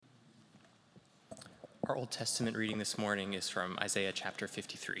Our Old Testament reading this morning is from Isaiah chapter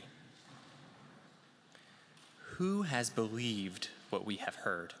 53. Who has believed what we have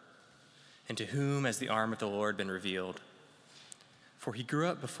heard? And to whom has the arm of the Lord been revealed? For he grew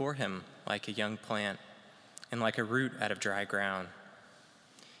up before him like a young plant, and like a root out of dry ground.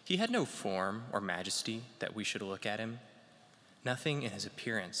 He had no form or majesty that we should look at him, nothing in his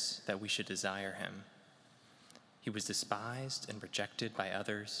appearance that we should desire him. He was despised and rejected by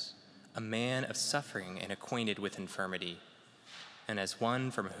others, a man of suffering and acquainted with infirmity. And as one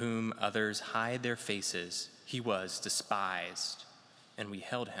from whom others hide their faces, he was despised, and we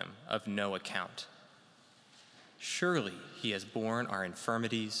held him of no account. Surely he has borne our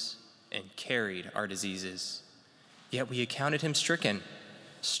infirmities and carried our diseases. Yet we accounted him stricken,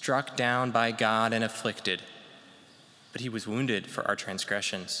 struck down by God and afflicted. But he was wounded for our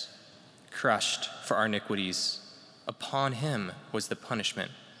transgressions, crushed for our iniquities. Upon him was the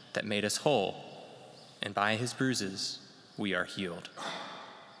punishment that made us whole, and by his bruises we are healed.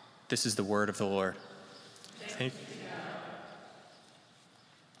 This is the word of the Lord.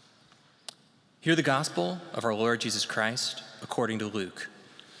 Hear the gospel of our Lord Jesus Christ according to Luke.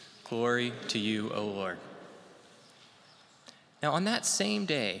 Glory to you, O Lord. Now on that same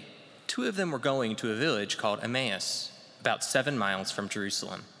day, two of them were going to a village called Emmaus, about 7 miles from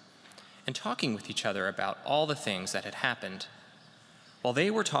Jerusalem, and talking with each other about all the things that had happened. While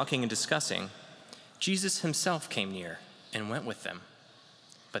they were talking and discussing, Jesus himself came near and went with them.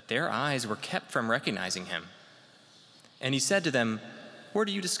 But their eyes were kept from recognizing him. And he said to them, "What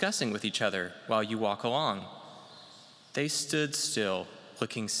are you discussing with each other while you walk along?" They stood still,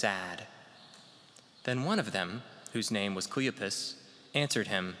 looking sad. Then one of them, whose name was Cleopas, answered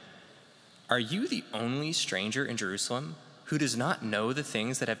him, "Are you the only stranger in Jerusalem who does not know the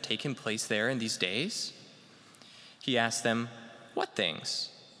things that have taken place there in these days?" He asked them, "What things?"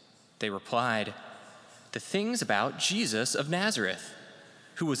 They replied, "The things about Jesus of Nazareth,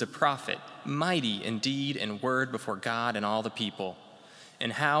 who was a prophet, mighty in deed and word before God and all the people,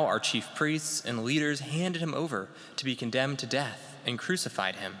 and how our chief priests and leaders handed him over to be condemned to death and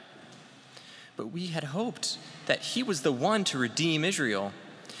crucified him. But we had hoped that he was the one to redeem Israel.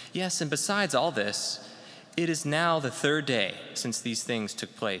 Yes, and besides all this, it is now the 3rd day since these things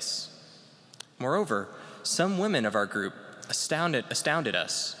took place. Moreover, some women of our group astounded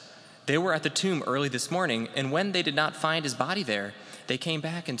us. They were at the tomb early this morning, and when they did not find his body there, they came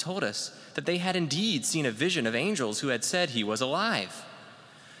back and told us that they had indeed seen a vision of angels who had said he was alive.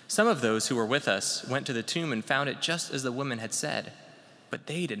 Some of those who were with us went to the tomb and found it just as the women had said, but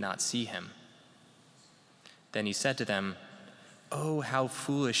they did not see him." Then he said to them, "Oh, how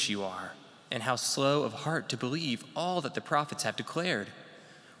foolish you are, and how slow of heart to believe all that the prophets have declared.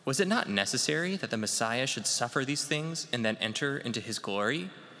 Was it not necessary that the Messiah should suffer these things and then enter into his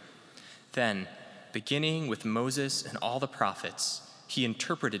glory?" Then, beginning with Moses and all the prophets, he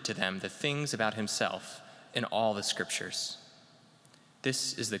interpreted to them the things about himself in all the scriptures.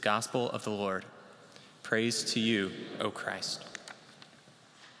 This is the gospel of the Lord. Praise to you, O Christ.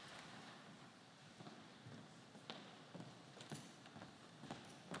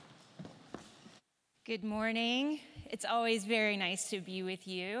 Good morning. It's always very nice to be with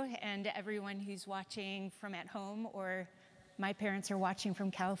you and everyone who's watching from at home, or my parents are watching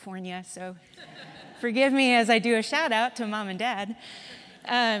from California, so forgive me as I do a shout out to Mom and Dad.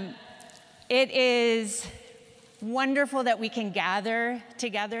 It is wonderful that we can gather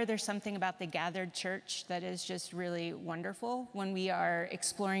together. There's something about the gathered church that is just really wonderful when we are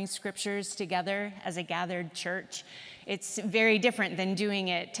exploring scriptures together as a gathered church. It's very different than doing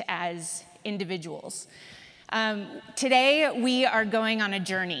it as individuals. Today, we are going on a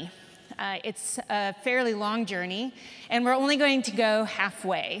journey. It's a fairly long journey, and we're only going to go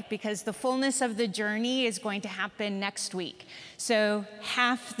halfway because the fullness of the journey is going to happen next week. So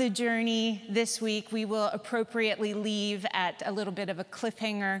half the journey this week, we will appropriately leave at a little bit of a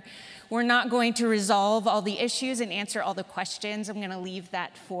cliffhanger. We're not going to resolve all the issues and answer all the questions. I'm going to leave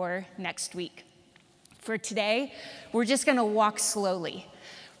that for next week. For today, we're just going to walk slowly.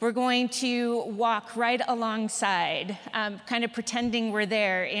 We're going to walk right alongside, kind of pretending we're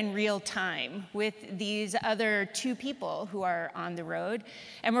there in real time with these other 2 people who are on the road.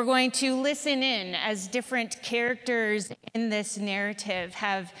 And we're going to listen in as different characters in this narrative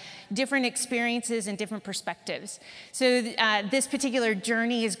have different experiences and different perspectives. So this particular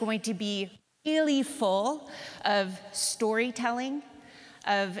journey is going to be really full of storytelling,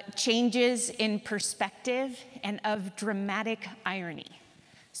 of changes in perspective, and of dramatic irony.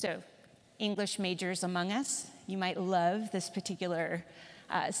 So, English majors among us, you might love this particular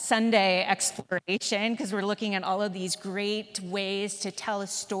Sunday exploration, because we're looking at all of these great ways to tell a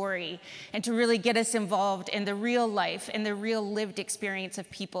story and to really get us involved in the real life and the real lived experience of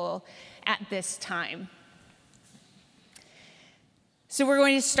people at this time. So we're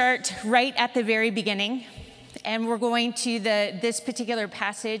going to start right at the very beginning, and we're going to this particular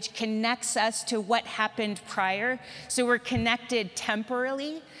passage connects us to what happened prior. So we're connected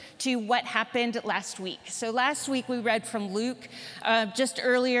temporally to what happened last week. So last week we read from Luke, just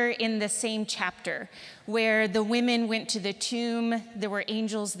earlier in the same chapter, where the women went to the tomb. There were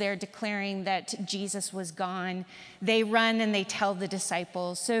angels there declaring that Jesus was gone. They run and they tell the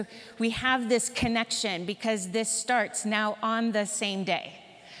disciples. So we have this connection because this starts now on the same day,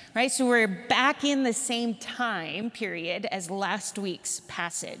 right? So we're back in the same time period as last week's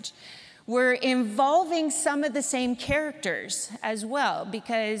passage. We're involving some of the same characters as well,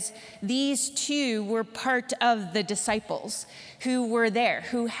 because these two were part of the disciples who were there,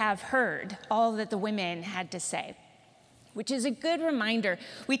 who have heard all that the women had to say, which is a good reminder.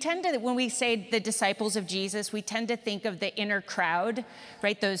 We tend to, when we say the disciples of Jesus, we tend to think of the inner crowd,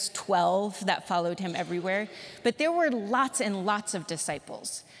 right? Those 12 that followed him everywhere. But there were lots and lots of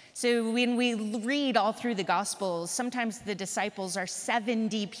disciples. So when we read all through the Gospels, sometimes the disciples are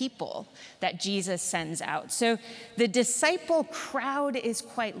 70 people that Jesus sends out. So the disciple crowd is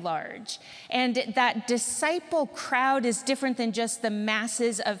quite large. And that disciple crowd is different than just the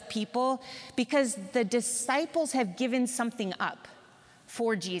masses of people, because the disciples have given something up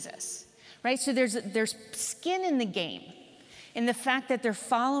for Jesus, right? So there's skin in the game, in the fact that they're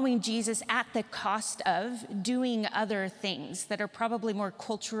following Jesus at the cost of doing other things that are probably more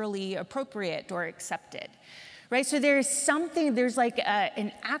culturally appropriate or accepted, right? So there's like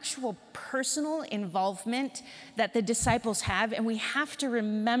an actual personal involvement that the disciples have, and we have to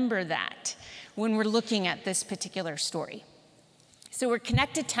remember that when we're looking at this particular story. So we're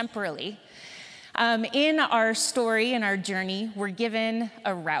connected temporally. In our story, in our journey, we're given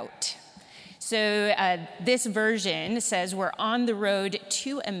a route. So this version says we're on the road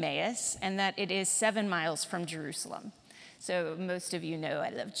to Emmaus, and that it is 7 miles from Jerusalem. So most of you know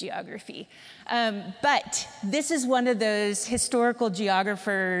I love geography. But this is one of those historical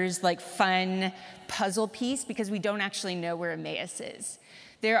geographers, like fun puzzle piece, because we don't actually know where Emmaus is.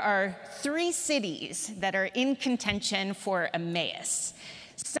 There are 3 cities that are in contention for Emmaus.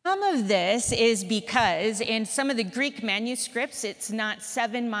 Some of this is because in some of the Greek manuscripts, it's not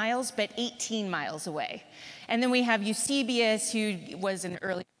 7 miles, but 18 miles away. And then we have Eusebius, who was an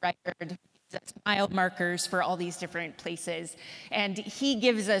early writer, that's mile markers for all these different places. And he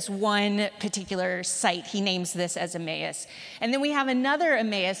gives us one particular site. He names this as Emmaus. And then we have another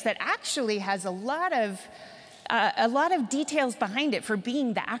Emmaus that actually has a lot of details behind it for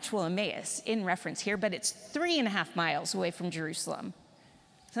being the actual Emmaus in reference here, but it's 3.5 miles away from Jerusalem.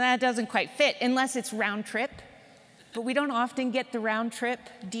 So that doesn't quite fit unless it's round trip, but we don't often get the round trip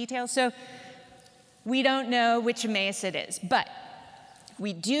details. So we don't know which Emmaus it is, but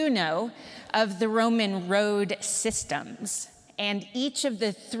we do know of the Roman road systems. And each of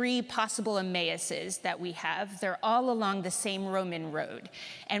the 3 possible Emmauses that we have, they're all along the same Roman road.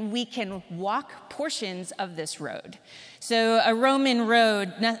 And we can walk portions of this road. So a Roman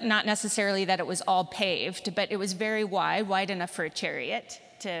road, not necessarily that it was all paved, but it was very wide enough for a chariot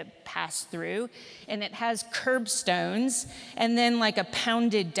to pass through, and it has curbstones and then like a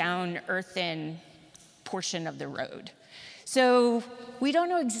pounded down earthen portion of the road. So we don't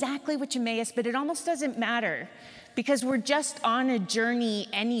know exactly which Emmaus, but it almost doesn't matter because we're just on a journey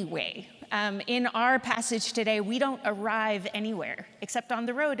anyway. In our passage today, we don't arrive anywhere except on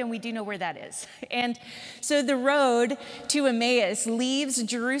the road, and we do know where that is. And so the road to Emmaus leaves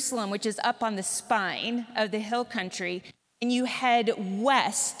Jerusalem, which is up on the spine of the hill country, and you head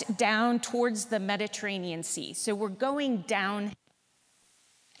west down towards the Mediterranean Sea. So we're going down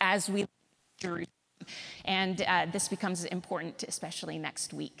as we leave Jerusalem. And this becomes important, especially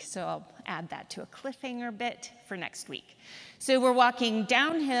next week. So I'll add that to a cliffhanger bit for next week. So we're walking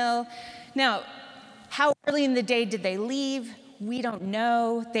downhill. Now, how early in the day did they leave? We don't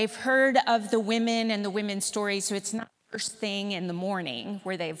know. They've heard of the women and the women's stories, so it's not first thing in the morning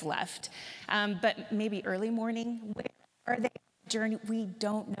where they've left, but maybe early morning. Where are they on the journey? We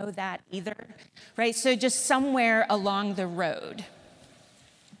don't know that either, right? So just somewhere along the road.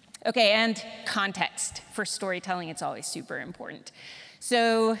 Okay, and context for storytelling, it's always super important.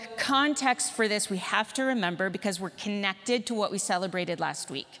 So context for this we have to remember because we're connected to what we celebrated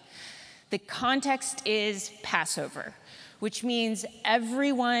last week. The context is Passover, which means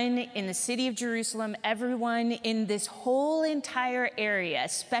everyone in the city of Jerusalem, everyone in this whole entire area,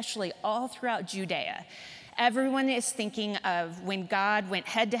 especially all throughout Judea, everyone is thinking of when God went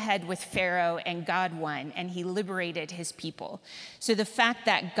head to head with Pharaoh and God won and he liberated his people. So the fact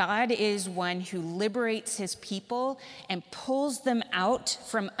that God is one who liberates his people and pulls them out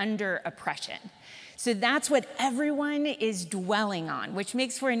from under oppression. So that's what everyone is dwelling on, which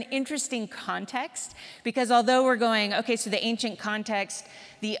makes for an interesting context, because although we're going, okay, so the ancient context,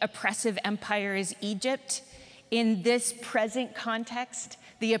 the oppressive empire is Egypt. In this present context,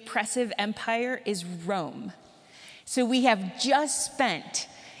 the oppressive empire is Rome. So we have just spent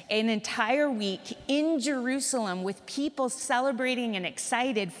an entire week in Jerusalem with people celebrating and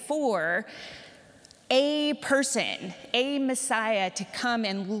excited for a person, a Messiah, to come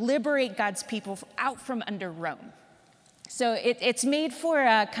and liberate God's people out from under Rome. So it's made for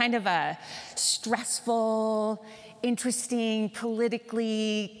a kind of a stressful, interesting,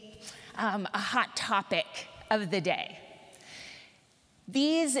 politically a hot topic of the day.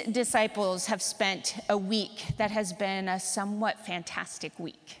 These disciples have spent a week that has been a somewhat fantastic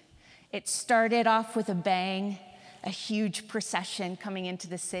week. It started off with a bang, a huge procession coming into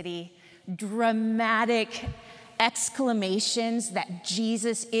the city, dramatic exclamations that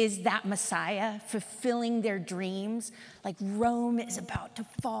Jesus is that Messiah, fulfilling their dreams, like Rome is about to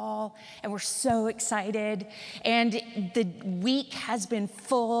fall, and we're so excited. And the week has been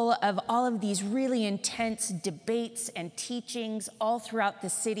full of all of these really intense debates and teachings all throughout the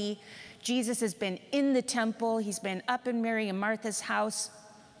city. Jesus has been in the temple. He's been up in Mary and Martha's house.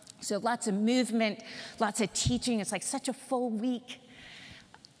 So lots of movement, lots of teaching. It's like such a full week.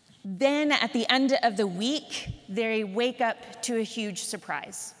 Then at the end of the week, they wake up to a huge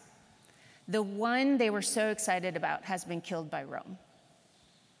surprise. The one they were so excited about has been killed by Rome.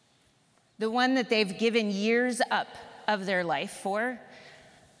 The one that they've given years up of their life for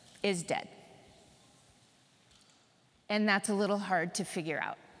is dead. And that's a little hard to figure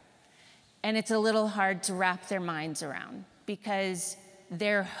out. And it's a little hard to wrap their minds around, because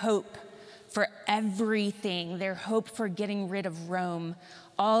their hope for everything, their hope for getting rid of Rome,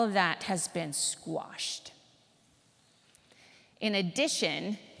 all of that has been squashed. In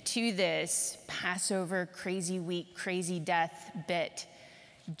addition to this Passover, crazy week, crazy death bit,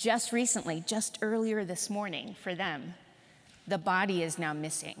 just recently, just earlier this morning for them, the body is now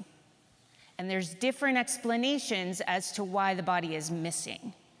missing. And there's different explanations as to why the body is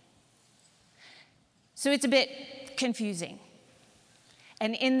missing. So it's a bit confusing.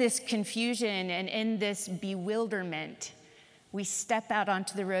 And in this confusion and in this bewilderment, we step out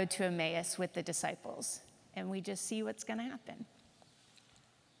onto the road to Emmaus with the disciples, and we just see what's going to happen.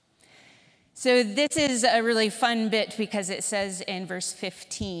 So this is a really fun bit, because it says in verse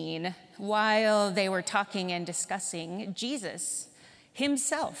 15, while they were talking and discussing, Jesus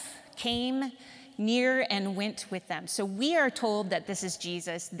himself came near and went with them. So we are told that this is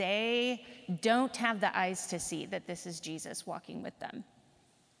Jesus. They don't have the eyes to see that this is Jesus walking with them.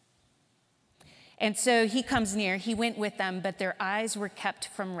 And so he comes near, he went with them, but their eyes were kept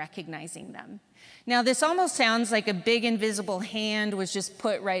from recognizing them. Now, this almost sounds like a big invisible hand was just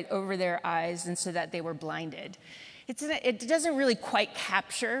put right over their eyes, and so that they were blinded. It doesn't really quite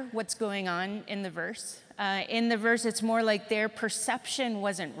capture what's going on in the verse. In the verse, it's more like their perception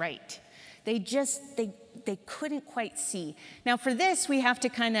wasn't right. They couldn't quite see. Now, for this, we have to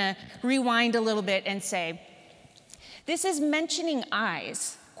kind of rewind a little bit and say, this is mentioning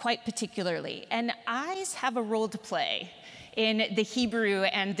eyes quite particularly. And eyes have a role to play in the Hebrew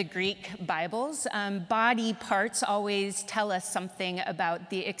and the Greek Bibles. Body parts always tell us something about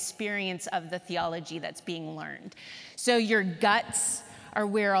the experience of the theology that's being learned. So your guts are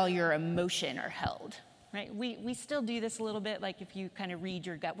where all your emotion are held, right? We still do this a little bit, like if you kind of read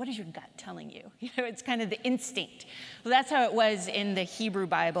your gut, what is your gut telling you? It's kind of the instinct. Well, that's how it was in the Hebrew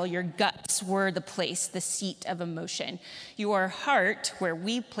Bible. Your guts were the place, the seat of emotion. Your heart, where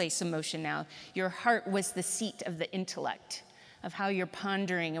we place emotion now, your heart was the seat of the intellect, of how you're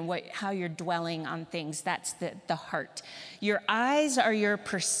pondering and how you're dwelling on things. That's the heart. Your eyes are your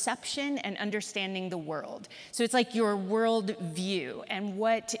perception and understanding the world. So it's like your world view, and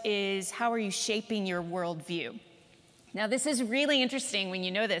how are you shaping your world view? Now, this is really interesting when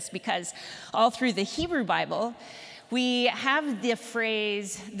you know this, because all through the Hebrew Bible, we have the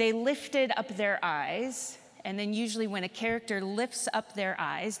phrase, they lifted up their eyes, and then usually when a character lifts up their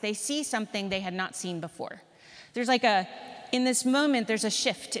eyes, they see something they had not seen before. There's in this moment, there's a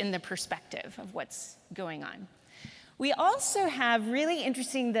shift in the perspective of what's going on. We also have really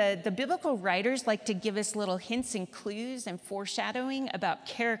interesting, the biblical writers like to give us little hints and clues and foreshadowing about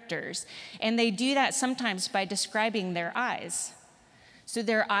characters. And they do that sometimes by describing their eyes. So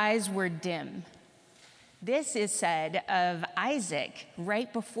their eyes were dim. This is said of Isaac,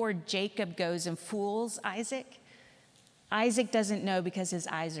 right before Jacob goes and fools Isaac, Isaac doesn't know because his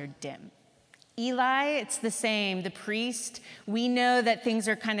eyes are dim. Eli, it's the same. The priest, we know that things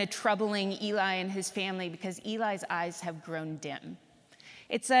are kind of troubling Eli and his family because Eli's eyes have grown dim.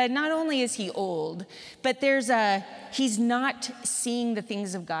 It's not only is he old, but he's not seeing the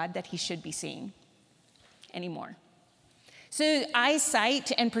things of God that he should be seeing anymore. So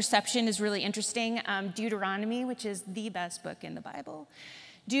eyesight and perception is really interesting. Deuteronomy, which is the best book in the Bible,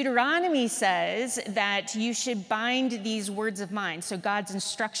 Deuteronomy says that you should bind these words of mine, so God's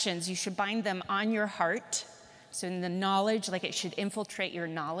instructions, you should bind them on your heart, so in the knowledge, like it should infiltrate your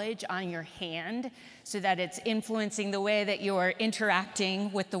knowledge, on your hand, so that it's influencing the way that you're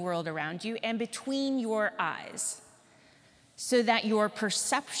interacting with the world around you, and between your eyes, so that your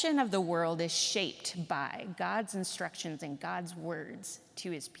perception of the world is shaped by God's instructions and God's words to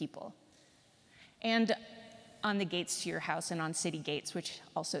his people. And on the gates to your house and on city gates, which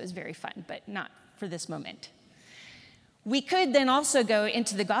also is very fun, but not for this moment. We could then also go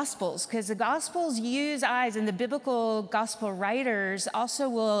into the Gospels, because the Gospels use eyes, and the biblical Gospel writers also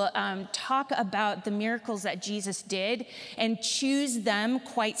will talk about the miracles that Jesus did and choose them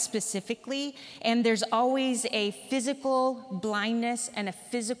quite specifically. And there's always a physical blindness and a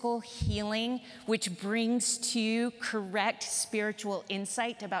physical healing, which brings to correct spiritual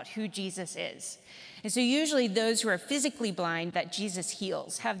insight about who Jesus is. And so usually those who are physically blind that Jesus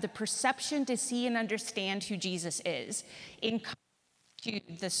heals have the perception to see and understand who Jesus is in contrast to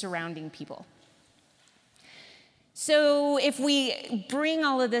the surrounding people. So if we bring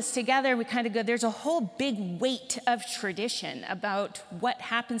all of this together, we kind of go, there's a whole big weight of tradition about what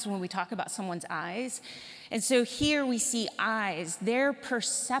happens when we talk about someone's eyes. And so here we see eyes, their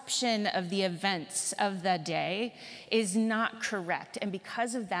perception of the events of the day is not correct. And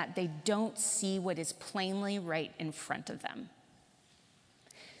because of that, they don't see what is plainly right in front of them.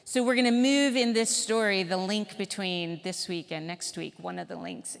 So we're going to move in this story, the link between this week and next week, one of the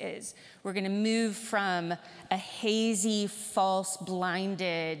links is we're going to move from a hazy, false,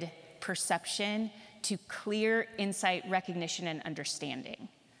 blinded perception to clear insight, recognition, and understanding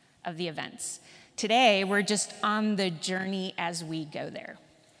of the events. Today, we're just on the journey as we go there.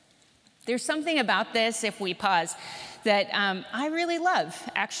 There's something about this, if we pause, that I really love,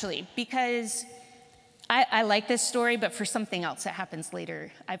 actually, because I like this story, but for something else that happens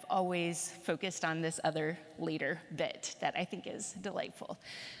later, I've always focused on this other later bit that I think is delightful.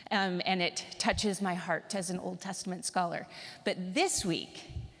 And it touches my heart as an Old Testament scholar. But this week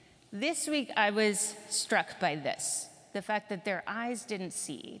I was struck by this, the fact that their eyes didn't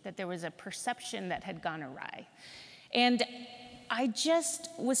see, that there was a perception that had gone awry. And I just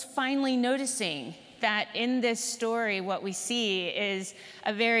was finally noticing that in this story, what we see is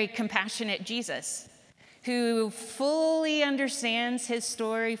a very compassionate Jesus who fully understands his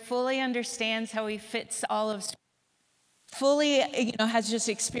story, fully understands how he fits all of, fully, has just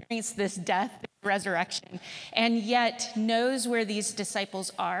experienced this death, resurrection, and yet knows where these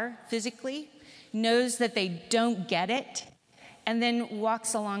disciples are physically, knows that they don't get it, and then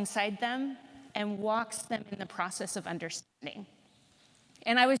walks alongside them and walks them in the process of understanding.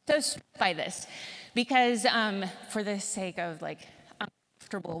 And I was so struck by this because for the sake of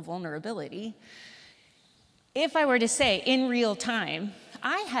uncomfortable vulnerability, if I were to say in real time,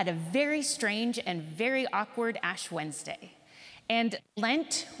 I had a very strange and very awkward Ash Wednesday. And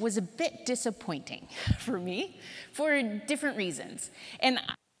Lent was a bit disappointing for me for different reasons. And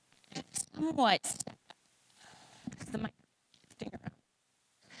I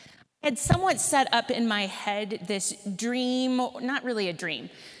had somewhat set up in my head this dream, not really a dream,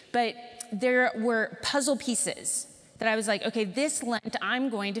 but there were puzzle pieces that I was like, okay, this Lent I'm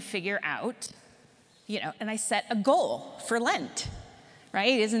going to figure out. And I set a goal for Lent,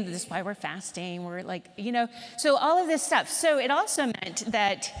 right? Isn't this why we're fasting? We're so all of this stuff. So it also meant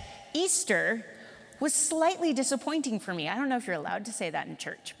that Easter was slightly disappointing for me. I don't know if you're allowed to say that in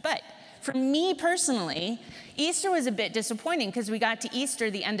church, but for me personally, Easter was a bit disappointing because we got to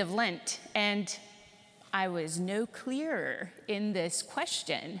Easter, the end of Lent, and I was no clearer in this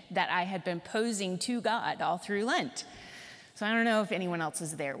question that I had been posing to God all through Lent. So I don't know if anyone else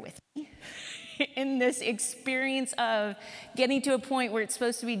is there with me in this experience of getting to a point where it's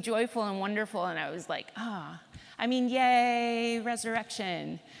supposed to be joyful and wonderful, and I was like, yay,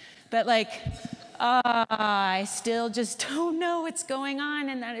 resurrection. But I still just don't know what's going on,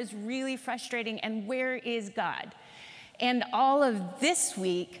 and that is really frustrating, and where is God? And all of this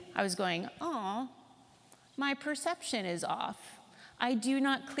week, I was going, my perception is off. I do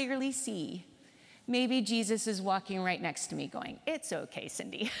not clearly see. Maybe Jesus is walking right next to me going, it's okay,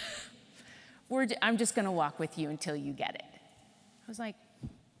 Cindy. I'm just going to walk with you until you get it. was like,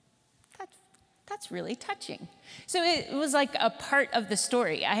 that's really touching. So it was like a part of the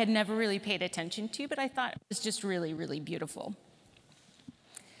story I had never really paid attention to, but I thought it was just really, really beautiful.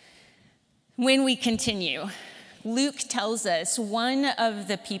 When we continue, Luke tells us one of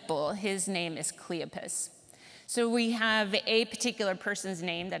the people, his name is Cleopas. So we have a particular person's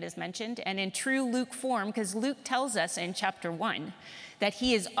name that is mentioned, and in true Luke form, because Luke tells us in chapter 1 that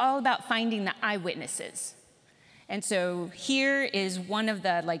he is all about finding the eyewitnesses. And so here is one of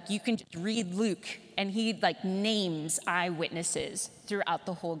the, you can just read Luke, and he names eyewitnesses throughout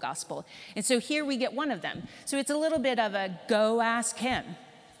the whole gospel. And so here we get one of them. So it's a little bit of a go ask him.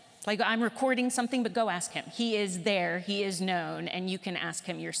 I'm recording something, but go ask him. He is there, he is known, and you can ask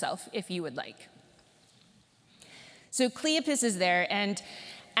him yourself if you would like. So Cleopas is there, and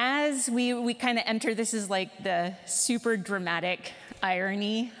as we kind of enter, this is the super dramatic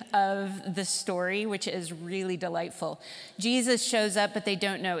irony of the story, which is really delightful. Jesus shows up, but they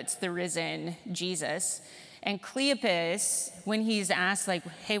don't know it's the risen Jesus. And Cleopas, when he's asked,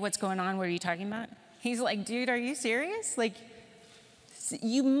 hey, what's going on? What are you talking about? He's like, dude, are you serious?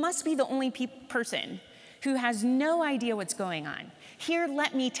 You must be the only person who has no idea what's going on. Here,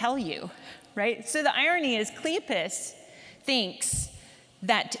 let me tell you, right? So the irony is Cleopas thinks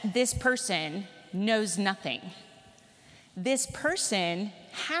that this person knows nothing. This person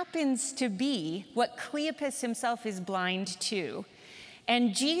happens to be what Cleopas himself is blind to.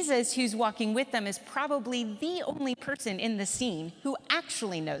 And Jesus, who's walking with them, is probably the only person in the scene who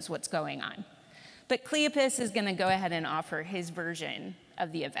actually knows what's going on. But Cleopas is going to go ahead and offer his version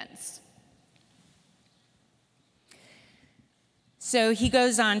of the events. So he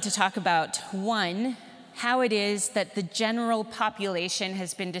goes on to talk about, one, how it is that the general population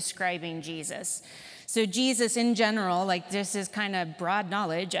has been describing Jesus. So Jesus in general, this is kind of broad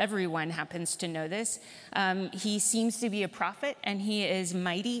knowledge, everyone happens to know this. He seems to be a prophet, and he is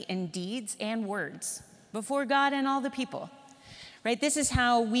mighty in deeds and words before God and all the people. Right? This is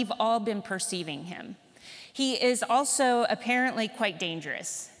how we've all been perceiving him. He is also apparently quite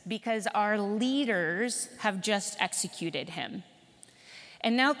dangerous because our leaders have just executed him.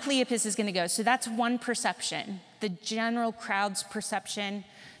 And now Cleopas is going to go. So that's one perception, the general crowd's perception,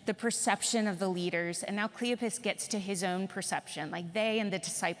 the perception of the leaders. And now Cleopas gets to his own perception, they and the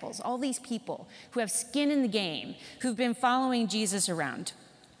disciples, all these people who have skin in the game, who've been following Jesus around.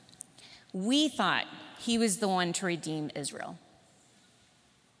 We thought he was the one to redeem Israel.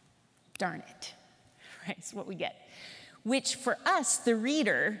 Darn it. Right, it's what we get. Which for us, the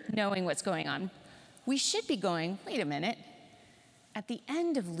reader, knowing what's going on, we should be going, wait a minute. At the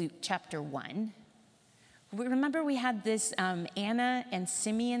end of Luke chapter 1, remember we had this Anna and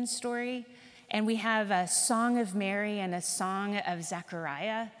Simeon story, and we have a song of Mary and a song of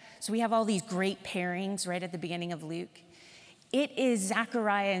Zechariah. So we have all these great pairings right at the beginning of Luke. It is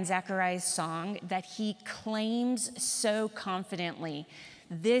Zechariah and Zechariah's song that he claims so confidently,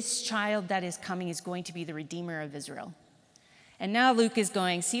 this child that is coming is going to be the Redeemer of Israel. And now Luke is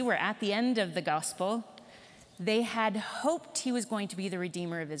going, see, we're at the end of the gospel. They had hoped he was going to be the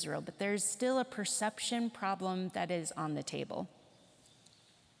Redeemer of Israel, but there's still a perception problem that is on the table.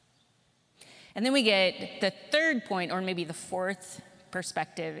 And then we get the third point, or maybe the fourth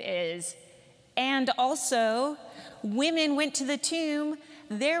perspective is, and also women went to the tomb.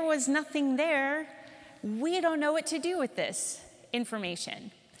 There was nothing there. We don't know what to do with this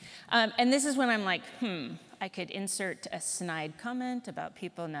information. And this is when I'm like, I could insert a snide comment about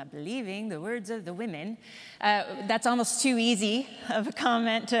people not believing the words of the women. That's almost too easy of a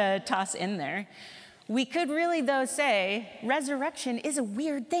comment to toss in there. We could really, though, say resurrection is a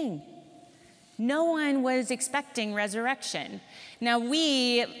weird thing. No one was expecting resurrection. Now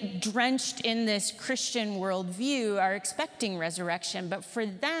we, drenched in this Christian worldview, are expecting resurrection, but for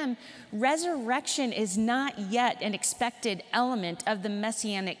them, resurrection is not yet an expected element of the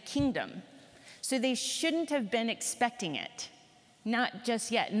Messianic kingdom. So they shouldn't have been expecting it, not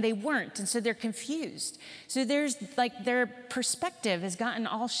just yet, and they weren't, and so they're confused. So there's their perspective has gotten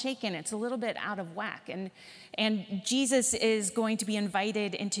all shaken. It's a little bit out of whack, and Jesus is going to be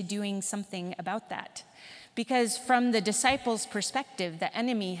invited into doing something about that. Because from the disciples' perspective, the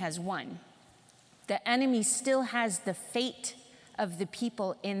enemy has won. The enemy still has the fate of the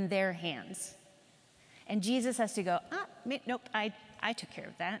people in their hands. And Jesus has to go, nope, I took care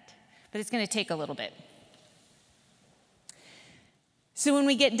of that. But it's going to take a little bit. So when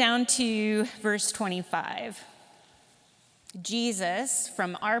we get down to verse 25, Jesus,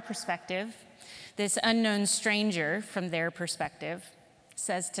 from our perspective, this unknown stranger from their perspective,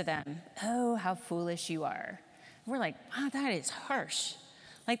 says to them, oh, how foolish you are. We're like, wow, that is harsh.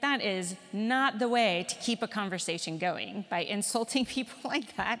 Like, that is not the way to keep a conversation going, by insulting people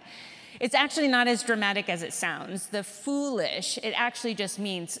like that. It's actually not as dramatic as it sounds. The foolish, it actually just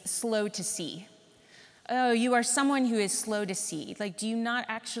means slow to see. Oh, you are someone who is slow to see. Like, do you not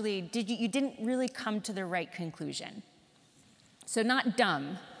actually, you didn't really come to the right conclusion. So not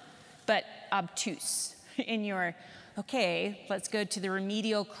dumb, but obtuse in your, okay, let's go to the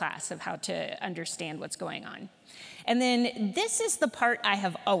remedial class of how to understand what's going on. And then this is the part I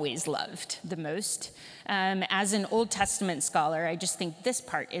have always loved the most. As an Old Testament scholar, I just think this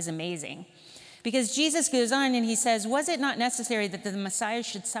part is amazing. Because Jesus goes on and he says, was it not necessary that the Messiah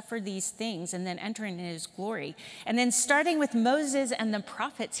should suffer these things and then enter into his glory? And then starting with Moses and the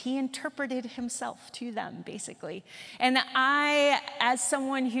prophets, he interpreted himself to them, basically. And I, as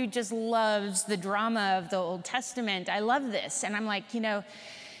someone who just loves the drama of the Old Testament, I love this. And I'm like,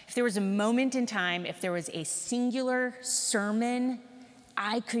 if there was a moment in time, if there was a singular sermon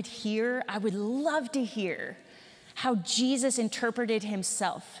I could hear, I would love to hear how Jesus interpreted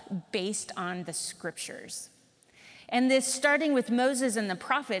himself based on the scriptures. And this, starting with Moses and the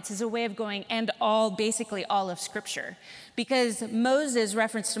prophets, is a way of going, and basically all of scripture. Because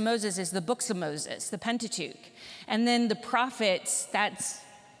reference to Moses is the books of Moses, the Pentateuch. And then the prophets, that's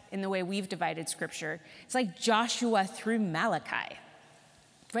in the way we've divided scripture, it's like Joshua through Malachi.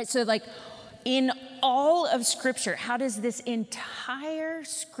 Right, so like in all of scripture, how does this entire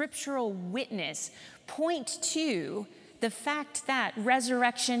scriptural witness point to the fact that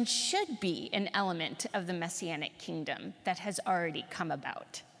resurrection should be an element of the Messianic kingdom that has already come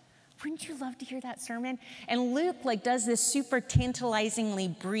about? Wouldn't you love to hear that sermon? And Luke does this super tantalizingly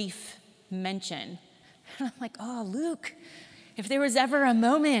brief mention. And I'm like, oh, Luke, if there was ever a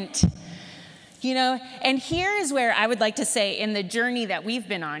moment, and here is where I would like to say, in the journey that we've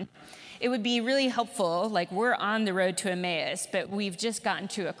been on, it would be really helpful, we're on the road to Emmaus, but we've just gotten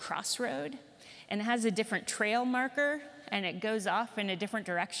to a crossroad, and it has a different trail marker, and it goes off in a different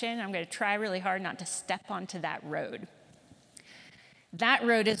direction. I'm going to try really hard not to step onto that road. That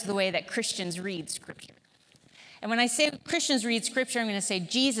road is the way that Christians read scripture. And when I say Christians read scripture, I'm going to say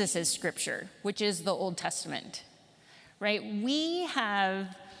Jesus is scripture, which is the Old Testament, right? We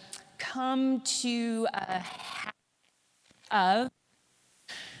have come to a habit of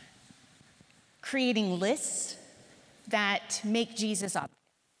creating lists that make Jesus obvious.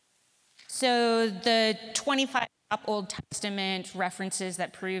 So the 25 top Old Testament references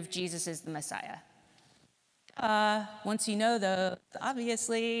that prove Jesus is the Messiah. Once you know those,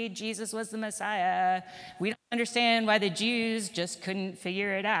 obviously Jesus was the Messiah. We don't understand why the Jews just couldn't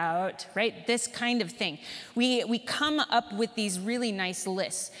figure it out, right? This kind of thing. We come up with these really nice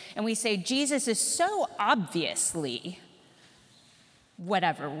lists, and we say Jesus is so obviously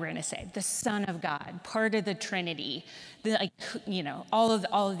whatever we're going to say, the Son of God, part of the Trinity, all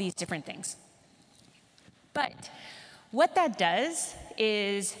of these different things. But what that does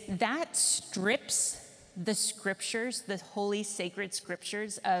is that strips the scriptures, the holy sacred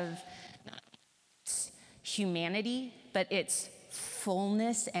scriptures, of not its humanity, but its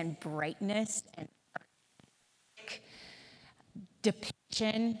fullness and brightness and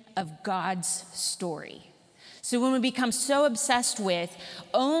depiction of God's story. So when we become so obsessed with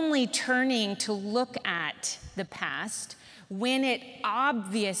only turning to look at the past when it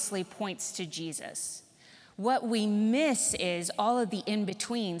obviously points to Jesus, what we miss is all of the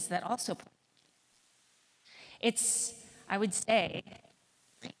in-betweens that also point. It's, I would say,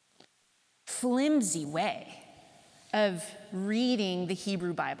 flimsy way of reading the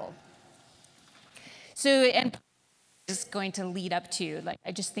Hebrew Bible. So, and is going to lead up to,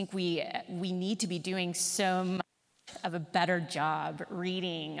 I just think we need to be doing so much of a better job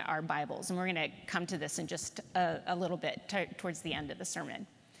reading our Bibles. And we're going to come to this in just a little bit towards the end of the sermon.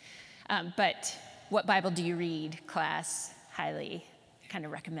 But what Bible do you read, class? Highly kind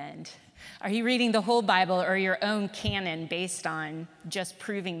of recommend. Are you reading the whole Bible or your own canon based on just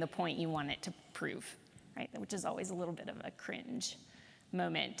proving the point you want it to prove, right? Which is always a little bit of a cringe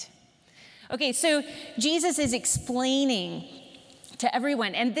moment. Okay, so Jesus is explaining to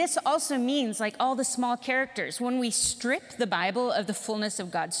everyone, and this also means all the small characters. When we strip the Bible of the fullness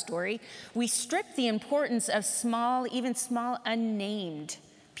of God's story, we strip the importance of even small unnamed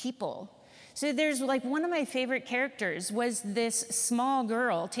people. So there's one of my favorite characters was this small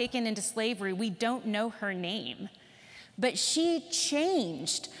girl taken into slavery. We don't know her name, but she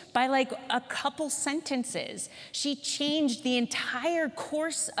changed by a couple sentences. She changed the entire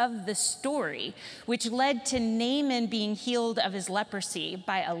course of the story, which led to Naaman being healed of his leprosy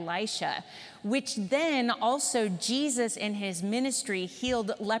by Elisha, which then also Jesus in his ministry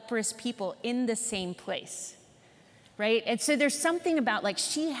healed leprous people in the same place. right? And so there's something about like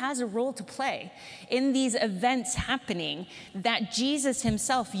she has a role to play in these events happening that Jesus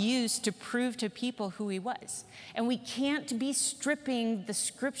himself used to prove to people who he was. And we can't be stripping the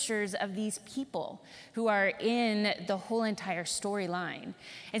scriptures of these people who are in the whole entire storyline.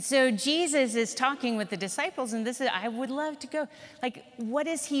 And so Jesus is talking with the disciples, and I would love to go, like, what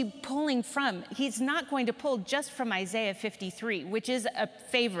is he pulling from? He's not going to pull just from Isaiah 53, which is a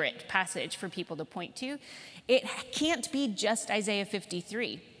favorite passage for people to point to. It can't be just Isaiah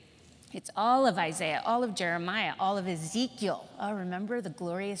 53. It's all of Isaiah, all of Jeremiah, all of Ezekiel. Oh, remember the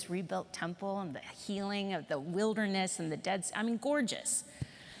glorious rebuilt temple and the healing of the wilderness and the dead? I mean, gorgeous.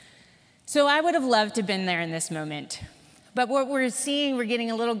 So I would have loved to have been there in this moment. But what we're seeing, we're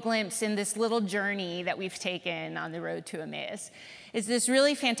getting a little glimpse in this little journey that we've taken on the road to Emmaus, is this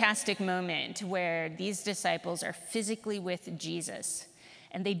really fantastic moment where these disciples are physically with Jesus.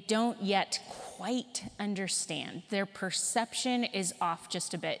 And they don't yet quite understand. Their perception is off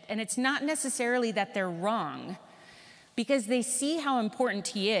just a bit. And it's not necessarily that they're wrong, because they see how important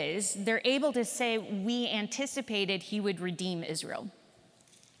he is. They're able to say, we anticipated he would redeem Israel.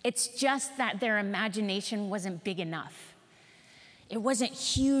 It's just that their imagination wasn't big enough. It wasn't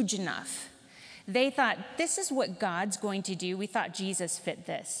huge enough. They thought, this is what God's going to do. We thought Jesus fit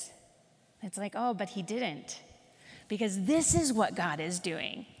this. It's like, oh, but he didn't. Because this is what God is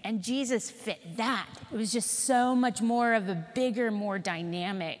doing. And Jesus fit that. It was just so much more of a bigger, more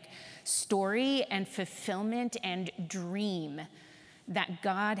dynamic story and fulfillment and dream that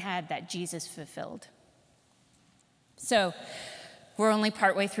God had that Jesus fulfilled. So we're only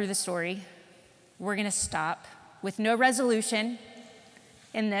partway through the story. We're going to stop with no resolution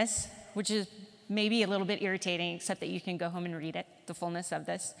in this, which is maybe a little bit irritating, except that you can go home and read it, the fullness of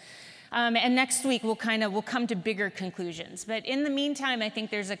this. And next week, we'll come to bigger conclusions. But in the meantime, I think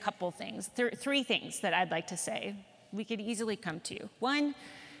there's a couple things, three things that I'd like to say we could easily come to. One,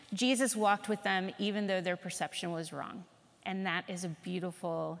 Jesus walked with them even though their perception was wrong. And that is a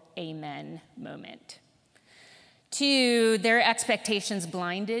beautiful amen moment. Two, their expectations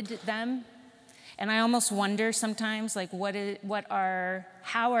blinded them. And I almost wonder sometimes, like,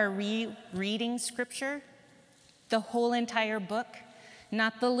 how are we reading Scripture? The whole entire book?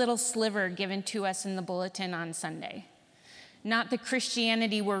 Not the little sliver given to us in the bulletin on Sunday. Not the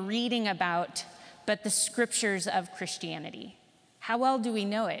Christianity we're reading about, but the scriptures of Christianity. How well do we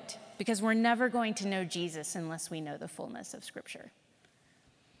know it? Because we're never going to know Jesus unless we know the fullness of Scripture.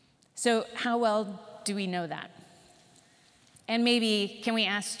 So how well do we know that? And maybe can we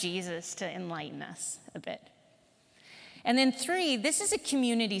ask Jesus to enlighten us a bit? And then three, this is a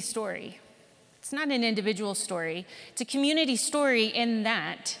community story. It's not an individual story. It's a community story in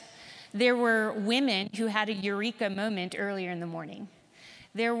that there were women who had a eureka moment earlier in the morning.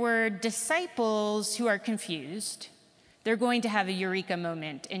 There were disciples who are confused. They're going to have a eureka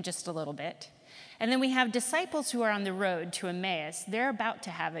moment in just a little bit. And then we have disciples who are on the road to Emmaus. They're about to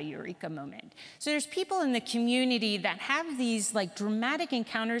have a eureka moment. So there's people in the community that have these like dramatic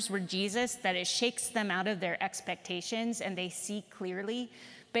encounters with Jesus that it shakes them out of their expectations and they see clearly.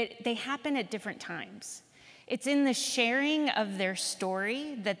 But they happen at different times. It's in the sharing of their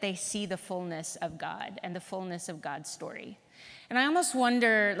story that they see the fullness of God and the fullness of God's story. And I almost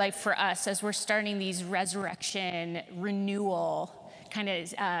wonder, like for us, as we're starting these resurrection, renewal kind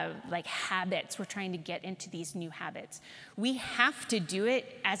of like habits, we're trying to get into these new habits. We have to do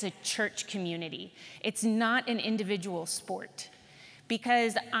it as a church community. It's not an individual sport.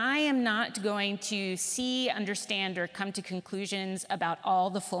 Because I am not going to see, understand, or come to conclusions about all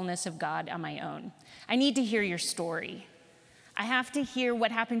the fullness of God on my own. I need to hear your story. I have to hear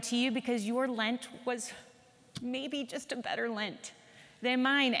what happened to you because your Lent was maybe just a better Lent than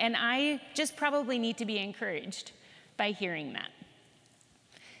mine. And I just probably need to be encouraged by hearing that.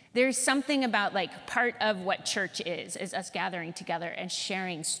 There's something about like part of what church is us gathering together and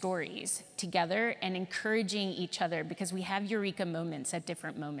sharing stories together and encouraging each other because we have eureka moments at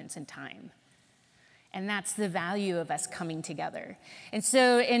different moments in time. And that's the value of us coming together. And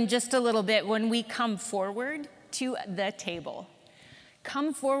so in just a little bit, when we come forward to the table,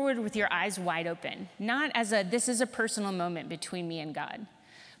 come forward with your eyes wide open, not as this is a personal moment between me and God,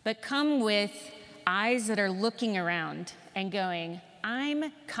 but come with eyes that are looking around and going,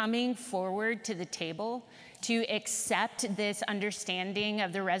 I'm coming forward to the table to accept this understanding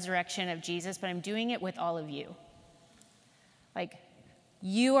of the resurrection of Jesus, but I'm doing it with all of you. Like,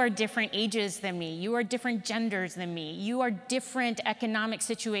 you are different ages than me. You are different genders than me. You are different economic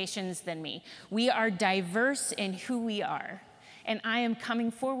situations than me. We are diverse in who we are, and I am coming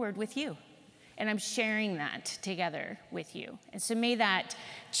forward with you. And I'm sharing that together with you. And so may that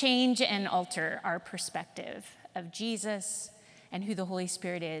change and alter our perspective of Jesus and who the Holy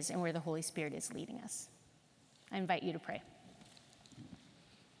Spirit is and where the Holy Spirit is leading us. I invite you to pray.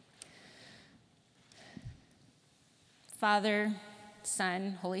 Father,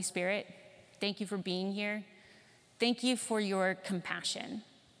 Son, Holy Spirit, thank you for being here. Thank you for your compassion.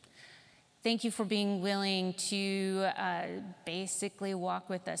 Thank you for being willing to basically walk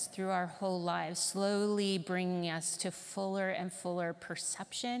with us through our whole lives, slowly bringing us to fuller and fuller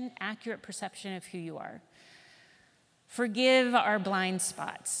perception, accurate perception of who you are. Forgive our blind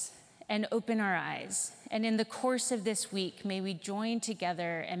spots and open our eyes. And in the course of this week, may we join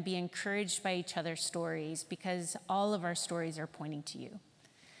together and be encouraged by each other's stories, because all of our stories are pointing to you.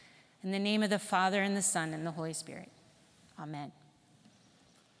 In the name of the Father, and the Son, and the Holy Spirit. Amen.